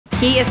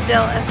He is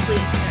still asleep.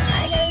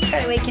 I gotta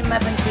try to wake him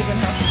up and keep him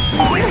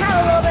up. We do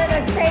have a little bit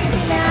of a crazy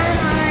man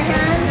on our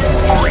hands.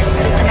 Benji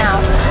spit them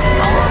out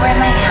all over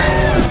my hand.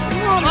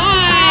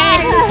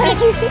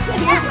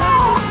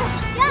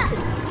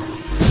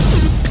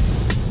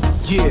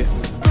 Yeah.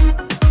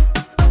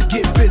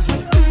 Get busy.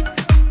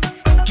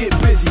 Get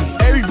busy.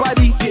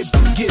 Everybody get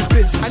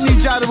busy. I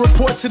need y'all to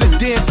report to the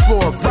dance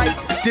floor right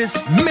this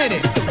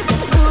minute.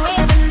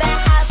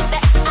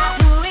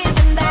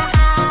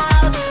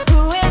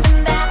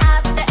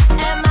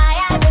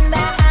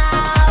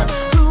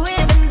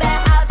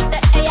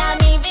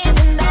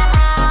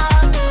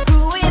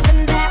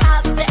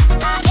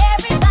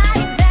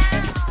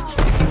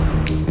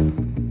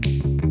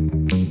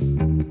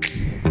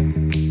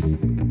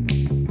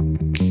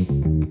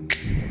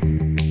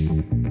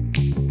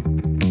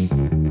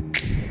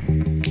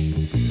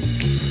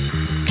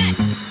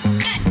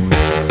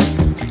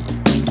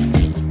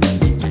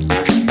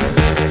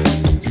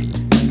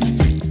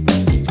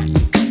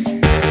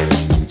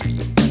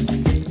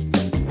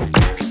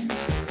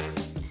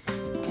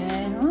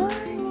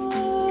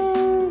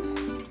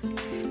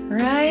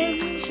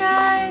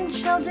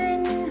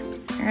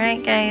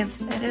 Alright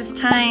guys, it is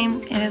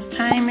time, it is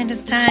time, it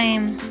is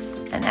time.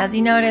 And as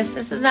you notice,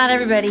 this is not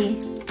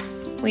everybody.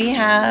 We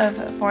have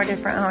 4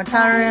 different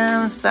hotel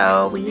rooms,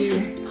 so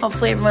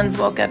hopefully everyone's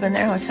woke up in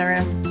their hotel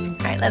room.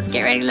 Alright, let's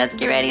get ready, let's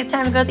get ready. It's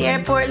time to go to the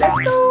airport, let's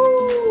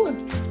go!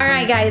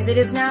 Alright guys, it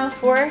is now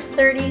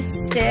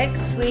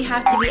 4:36. We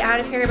have to be out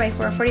of here by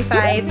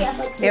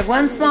 4:45. We have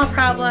one small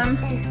problem,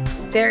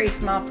 very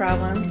small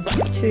problem,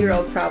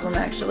 2-year-old problem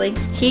actually.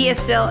 He is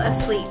still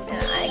asleep.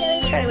 I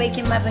gotta try to wake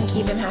him up and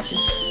keep him happy.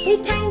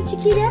 It's time to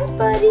get up,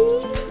 buddy.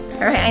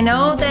 All right, I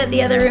know that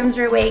the other rooms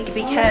are awake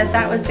because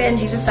that was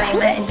Benji's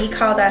assignment and he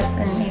called us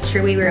and made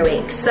sure we were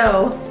awake.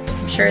 So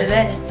I'm sure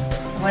that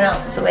everyone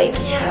else is awake.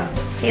 Yeah.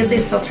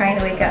 Paisley's still trying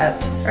to wake up.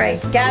 All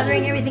right,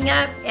 gathering everything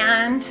up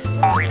and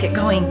let's get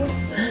going.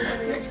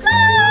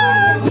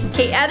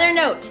 Okay, other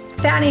note.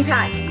 Fanny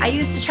pack. I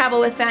used to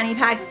travel with fanny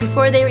packs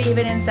before they were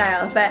even in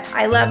style, but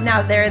I love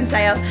now they're in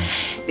style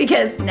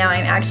because now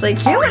I'm actually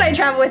cute when I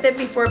travel with it.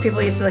 Before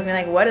people used to look at me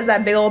like, what is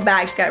that big old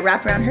bag she's got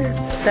wrapped around her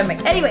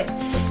stomach? Anyway,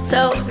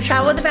 so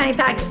travel with the fanny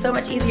pack is so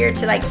much easier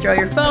to like throw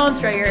your phone,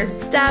 throw your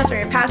stuff, throw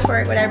your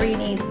passport, whatever you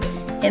need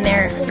in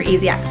there for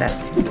easy access.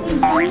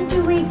 Time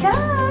to wake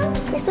up.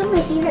 This is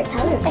my favorite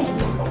color.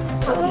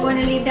 Oh, you want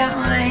to leave that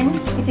on?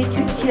 Is it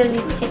too chilly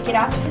to take it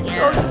off?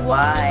 Yeah. So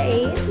why?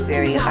 It's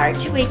very hard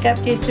to wake up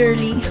this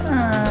early.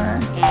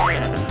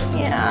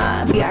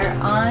 Yeah, we are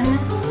on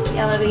the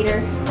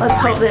elevator. Let's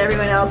hope that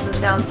everyone else is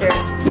downstairs.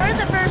 We're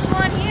the first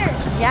one here.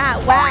 Yeah,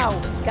 wow,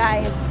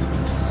 guys.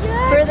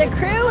 For the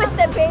crew with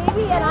the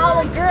baby and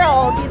all the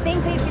girls, you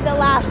think we'd be the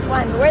last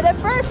one. We're the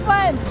first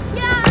one.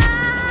 Yeah!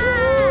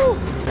 Woo!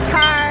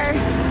 Car,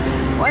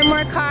 one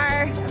more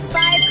car,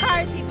 5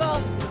 cars,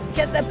 people.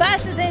 Because the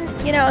bus is in,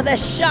 you know, the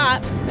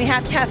shop, we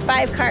have to have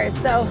 5 cars.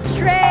 So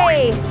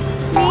Trey,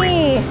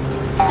 me,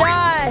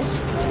 Josh,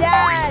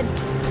 Dad,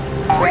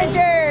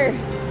 Bridger,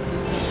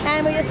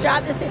 and we just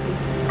dropped the city.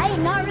 I did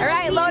not really. All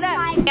right, load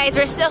up. Guys,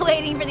 we're still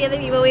waiting for the other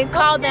people. We've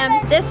called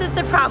them. This is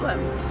the problem.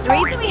 The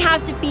reason we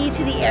have to be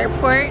to the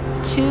airport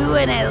 2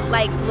 and a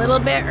little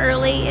bit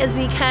early is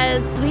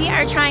because we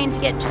are trying to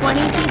get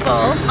 20 people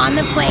on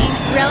the plane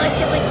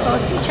relatively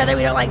close to each other.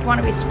 We don't want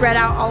to be spread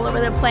out all over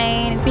the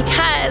plane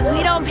because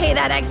we don't pay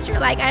that extra,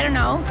 I don't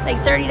know,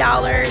 $30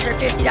 or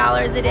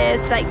 $50 it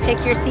is to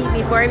pick your seat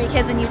before,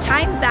 because when you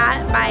times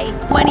that by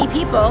 20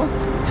 people,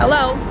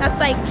 hello, that's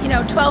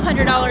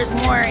 $1,200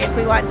 more if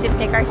we want to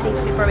pick our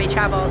seats before we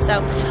travel.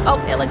 So, oh,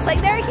 it looks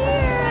like they're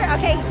here.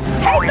 Okay,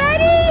 hey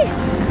buddy!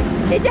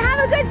 Did you have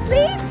a good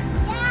sleep?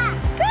 Yeah.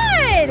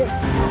 Good.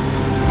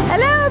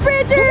 Hello,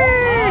 Bridger.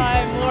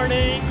 Hi,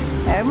 morning.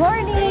 Good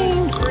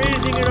morning. It's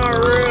freezing in our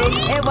room.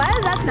 It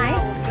was. That's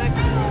nice.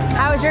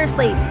 How was your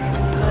sleep?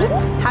 Good.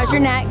 How's your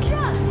neck?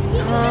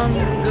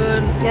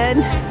 Good. Good.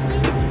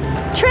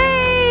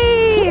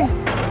 Trey.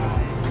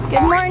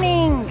 Good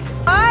morning.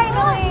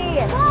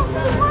 Finally.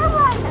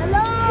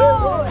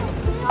 Hello.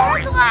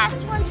 We're the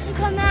last ones to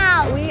come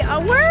out. We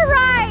were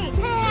right.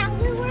 Yeah,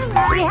 we were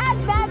right. We had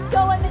bets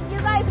going that you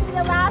guys would be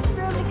the last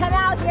room to come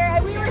out here,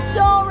 and we were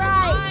so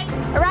right.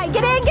 All right,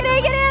 get in, get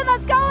in, get in.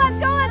 Let's go, let's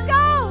go, let's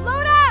go.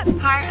 Load up.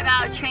 Part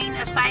about a train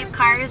of 5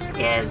 cars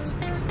is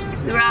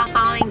we were all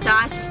following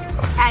Josh,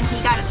 and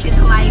he got it through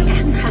the light,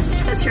 and the rest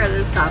of us are at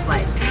the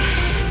stoplight.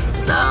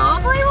 So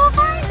hopefully we'll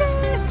find it.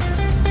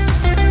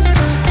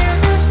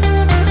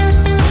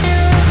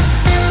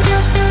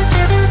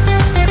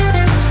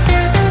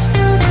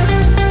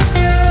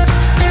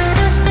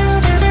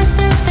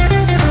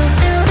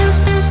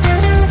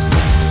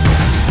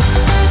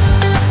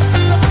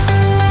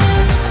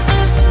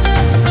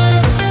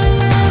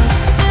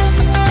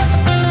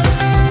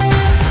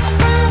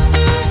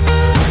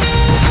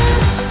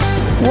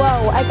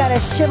 Whoa, I got a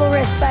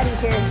chivalrous buddy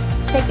here.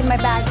 He's taking my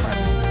bag for me.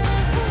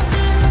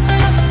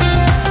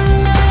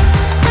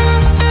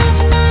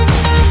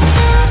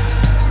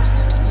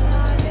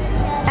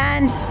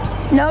 And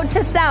note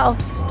to self,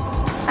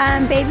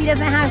 Baby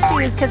doesn't have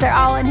shoes because they're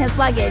all in his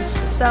luggage.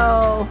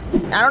 So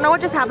I don't know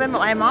what just happened, but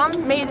my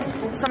mom made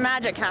some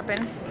magic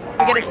happen.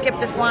 We gotta skip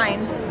this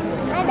line.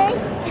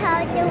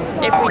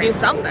 If we do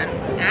something.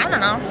 I don't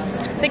know.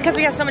 I think because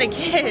we have so many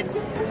kids,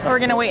 we're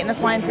gonna wait in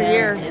this line for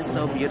years. It's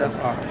so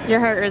beautiful. Your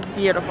hair is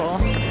beautiful.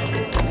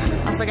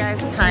 Also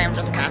guys, hi, I'm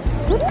just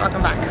Kass.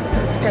 Welcome back to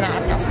the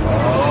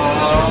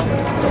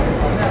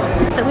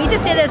So we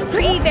just did this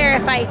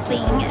pre-verified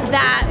thing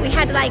that we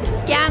had to like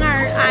scan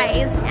our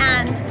eyes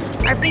and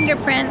our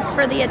fingerprints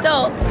for the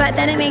adults, but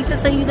then it makes it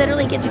so you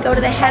literally get to go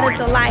to the head of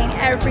the line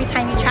every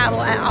time you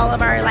travel at all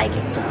of our like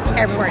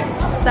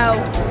airports. So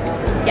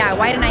yeah,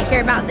 why didn't I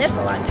hear about this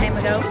a long time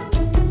ago?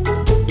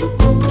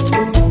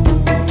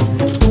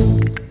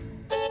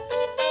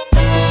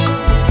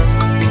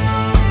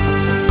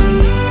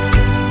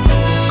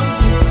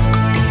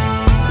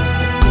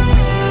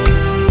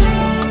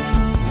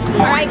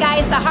 Alright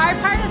guys, the hard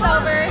part is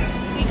over.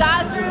 We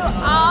got through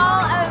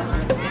all of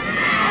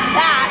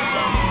that,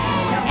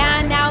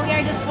 and now we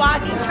are just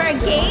walking to our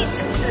gate.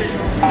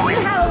 We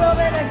have a little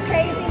bit of a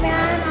crazy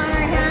man on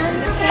our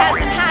hands. He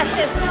hasn't had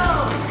his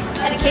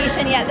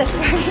medication yet this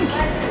morning.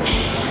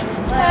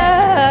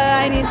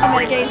 I need some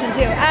medication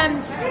too.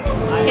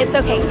 It's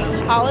okay.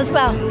 All is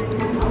well.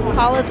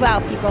 All is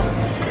well, people.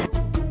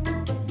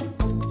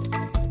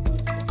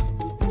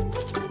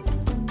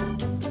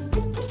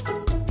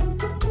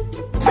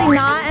 Actually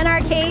not an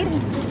arcade.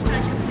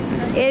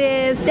 It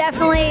is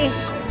definitely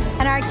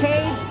an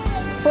arcade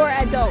for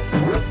adults.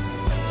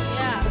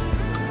 Yeah.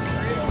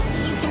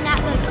 You cannot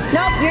go to.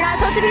 Nope, you're not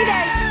supposed to be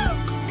there.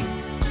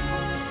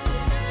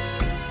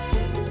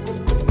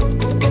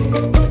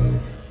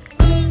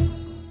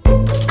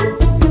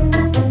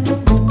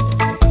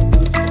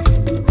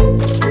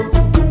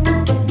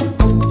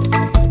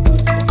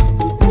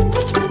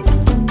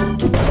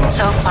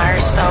 So far,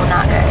 so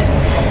not good.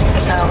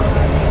 So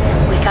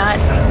we got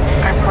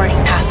our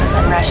boarding passes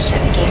and rushed to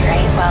the gate,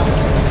 right? Well,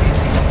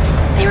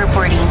 they were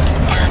boarding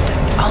and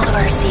all of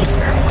our seats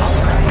were all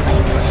over the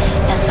plane.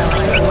 And so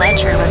like the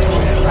ledger was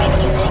easy, right?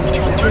 He was sitting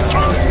between two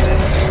strangers.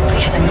 So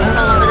we had to move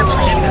all over the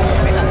plane.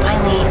 So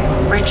finally,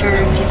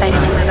 Richard decided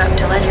to move up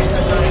to ledger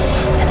seat.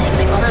 And then he's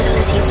like, well, there's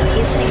other seats. So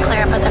he's sitting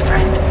clear up at the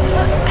front.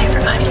 I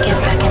forgot to give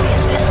back in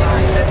his bit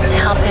to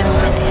help him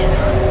with his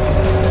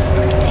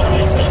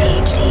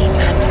ADHD.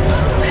 And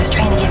I was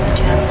trying to give it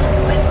to him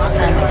with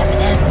some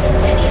M&Ms.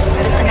 And he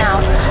spit them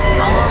out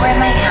all over in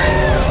my hand.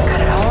 Got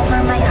it all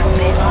over my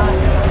outfit.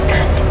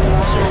 And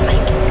he was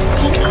like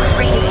being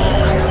crazy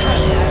on the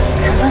plane.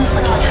 Everyone's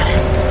looking at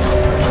us.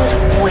 It was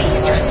way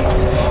stressful.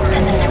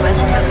 And then there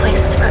wasn't enough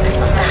places for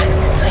people's bags.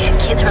 So I had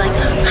kids who were like,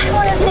 I don't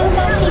want to sit in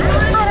that seat.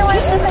 I don't want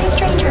to sit by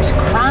strangers.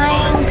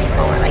 Crying.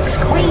 People were like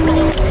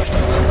screaming.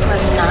 It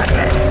was not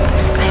good.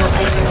 I was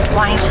like,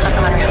 wanting to let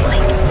them understand,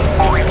 like, it's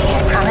okay.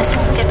 I promise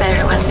things will get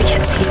better once we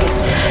get seated.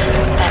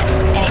 But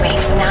anyway,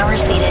 so now we're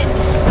seated.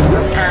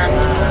 And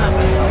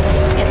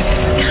it's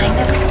kind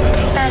of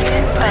better,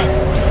 but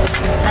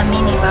a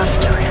meaning well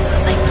stewardess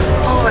was like,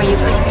 oh, are you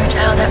putting your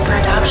child up for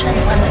adoption?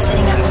 One was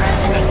sitting up front,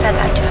 and they said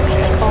that to him.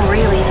 He's like, oh,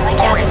 really? And I'm like,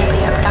 yeah, they're going to put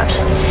you up for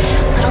adoption.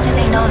 Little do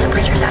they know that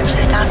Bridger's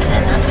actually adopted,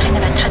 and that's kind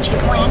of a touchy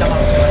point.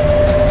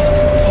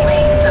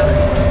 Anyway, so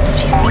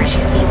she thinks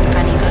she's being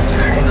funny, goes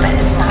for her, but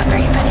it's not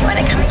very funny when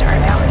it comes to our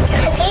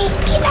Valentine's.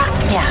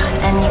 Yeah,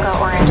 and you got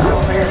orange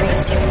all over your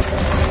face, too.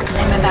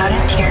 I'm about in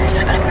tears,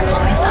 but I'm going to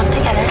pull myself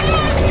together.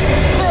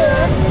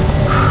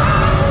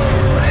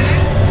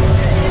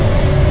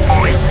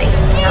 Seriously,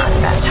 not the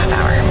best half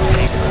hour.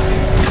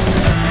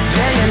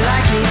 Yeah, you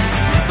like it,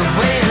 the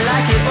way you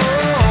like it.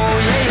 Oh,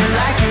 yeah, you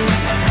like it,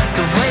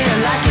 the way you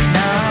like it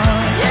now.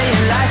 Yeah,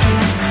 you like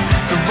it,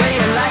 the way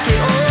you like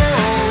it.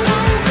 Oh, so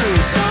good,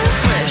 so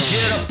fresh.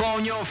 Get up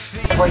on your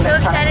feet. So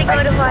excited to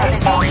go to WiTH.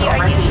 Are you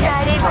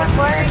excited?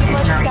 What are you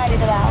most excited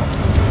about?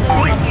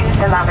 Please use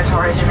the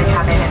lavatories in the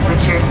cabin in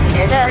which you're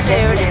seated.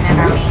 Participate in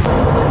our meeting.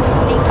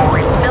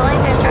 I feel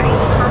like they're starting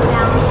to calm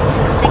down.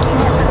 The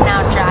stickiness is now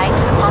dry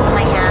to the palm of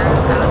my hand,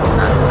 so it's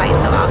not quite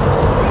so awful.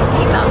 The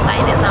seatbelt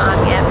sign is on.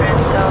 We have to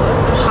go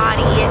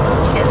potty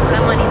if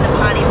someone needs a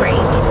potty break.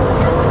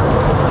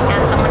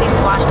 And someone needs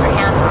to wash their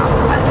hands off,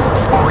 but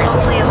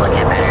hopefully it will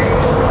get better.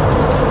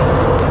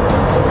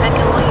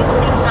 Becca, will you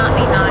please not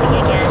be naughty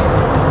again?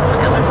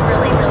 That was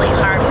really, really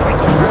hard when we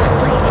were getting on the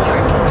plane and you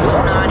were being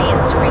so naughty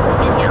and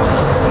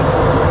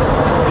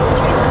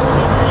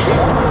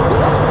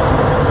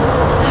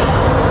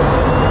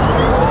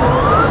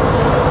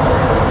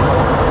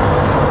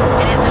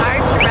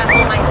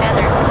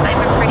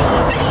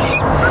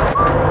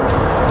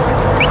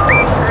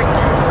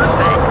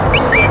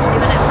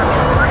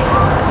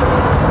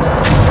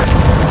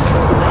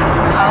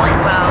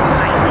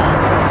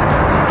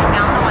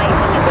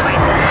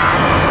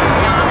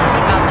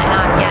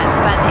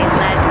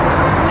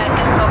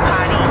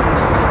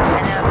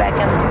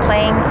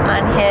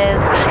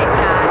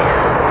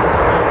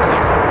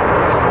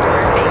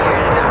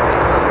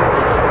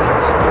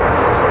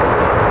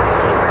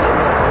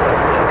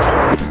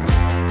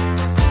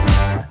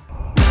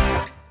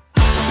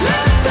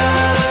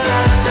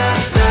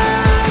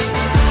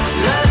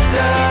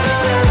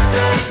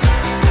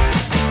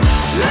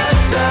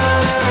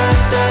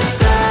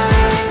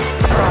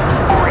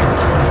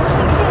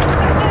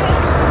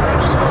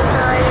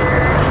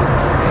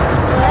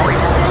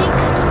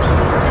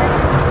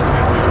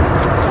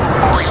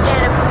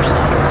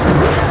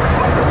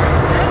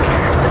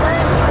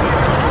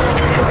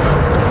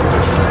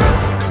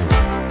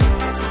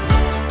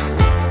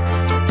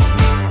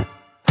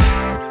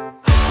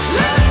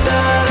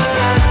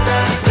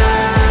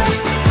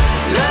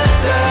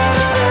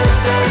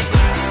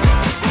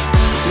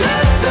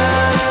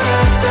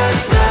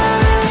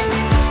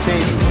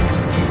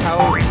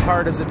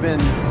hard has it been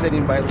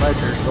sitting by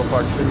leisure so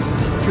far? It's been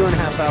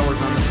 2.5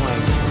 hours on the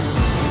plane.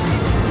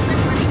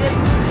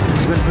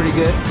 It's been pretty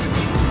good.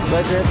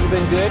 Leisure has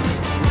been good.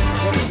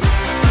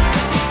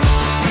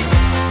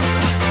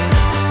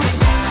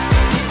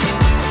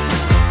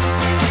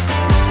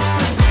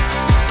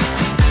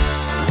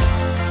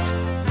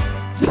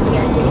 We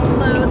are getting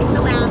close to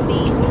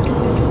landing.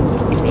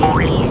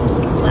 Baby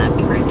slept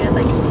for a good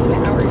like 2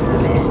 hours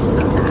of it, so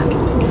that's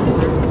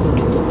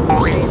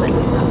very like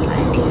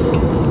outside.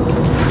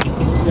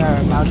 We are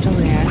about to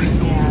land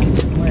and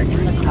we're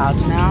in the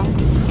clouds now,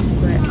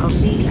 where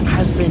Elsie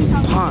has been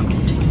pumped.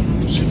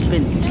 She's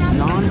been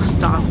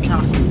non-stop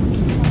talking.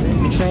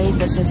 Trey,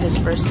 this is his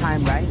first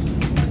time, right?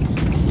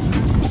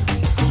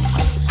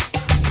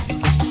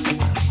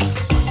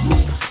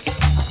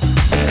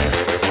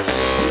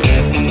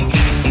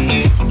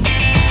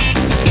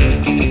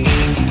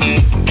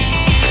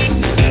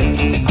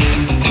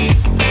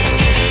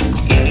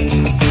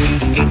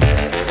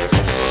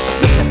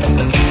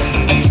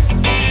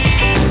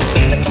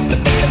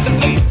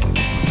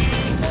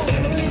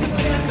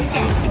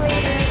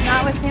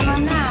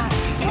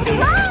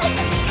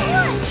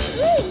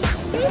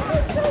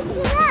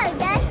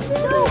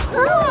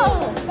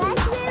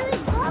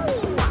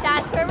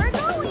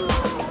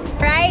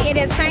 It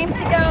is time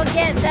to go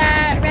get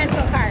the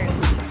rental cars.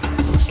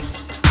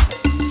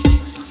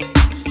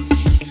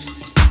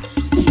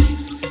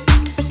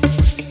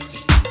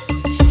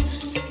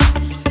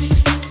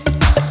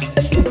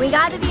 We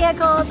got the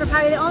vehicles. We're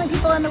probably the only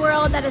people in the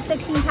world that a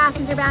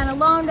 16-passenger van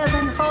alone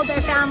doesn't hold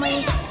their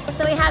family.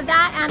 So we have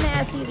that and the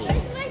SUV.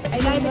 Are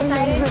you guys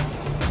excited?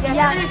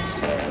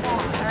 Yes. All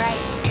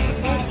right.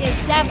 It is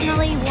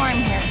definitely warm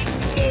here.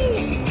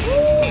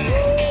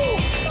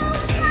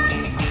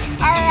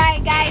 All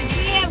right, guys.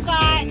 We have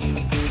got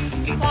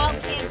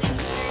 12 kids in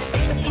here.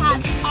 Benji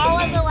has all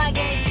of the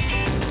luggage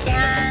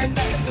and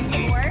the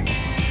door.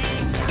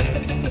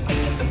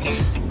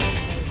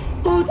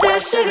 Ooh, that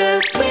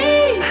sugar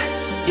sweet.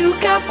 You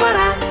got what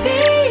I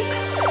need.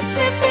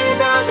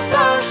 Sipping on the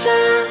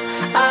potion,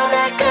 all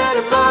that good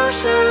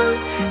emotion.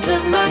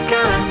 Just my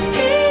kind of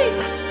heat.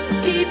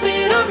 Keep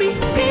it on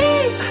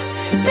repeat.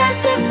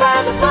 Tested by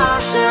the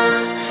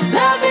potion.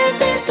 Loving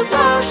this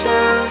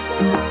devotion.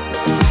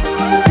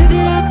 Live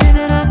it up, live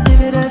it up,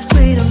 live it up,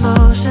 sweet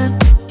emotion.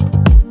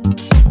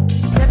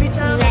 Every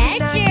time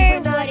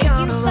Ledger, what did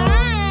you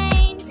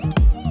find?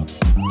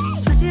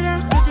 switch it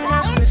up, switch it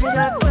up, switch it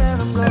up where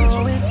I'm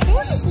going.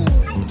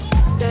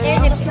 There's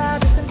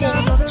a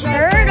big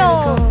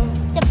turtle.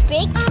 It's a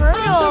big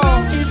turtle.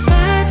 It's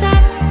my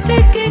time,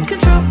 taking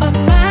control of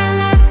my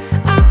life.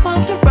 I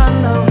want to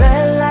run the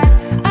red lights.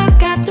 I've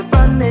got to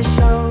run this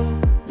show.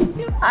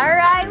 All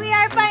right, we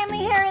are finally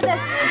here. This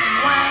is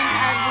one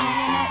of the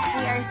units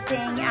we are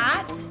staying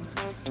at.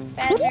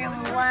 Bedroom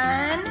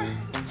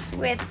 1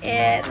 with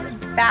its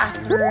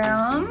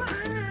bathroom.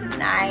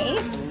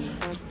 Nice.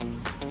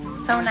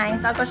 So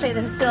nice. I'll go show you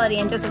the facility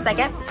in just a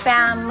second.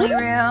 Family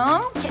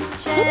room,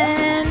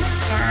 kitchen,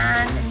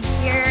 and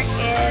here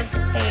is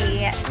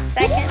a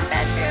second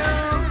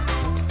bedroom.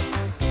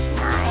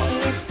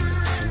 Nice.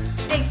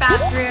 Big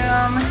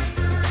bathroom.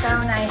 So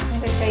nice. I'm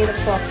gonna show you the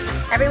pool.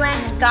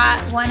 Everyone got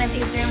one of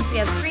these rooms. We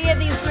have 3 of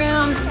these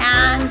rooms,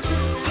 and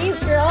these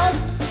girls,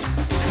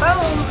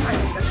 boom. I'm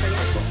gonna go show you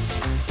the pool.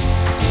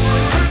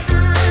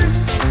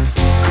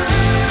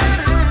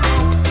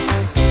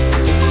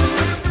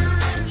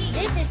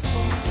 This is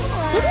cool.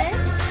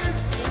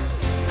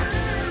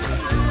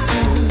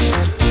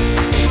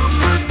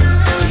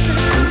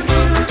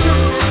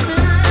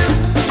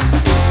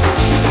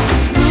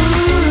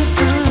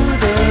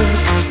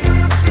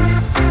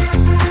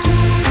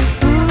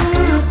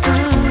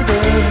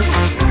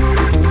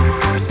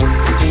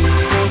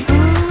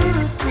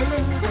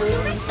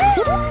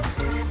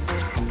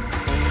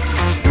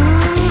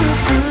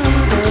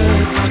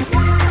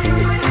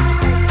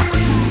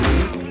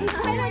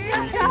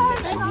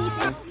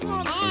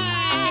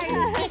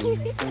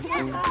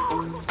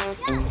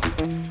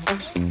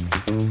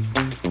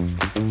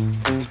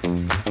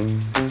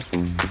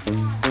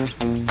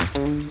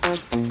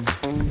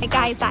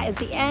 Guys, that is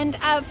the end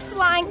of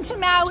flying to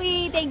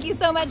Maui. Thank you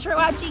so much for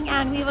watching,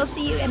 and we will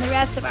see you in the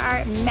rest of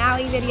our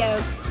Maui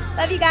videos.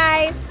 Love you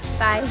guys.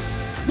 Bye.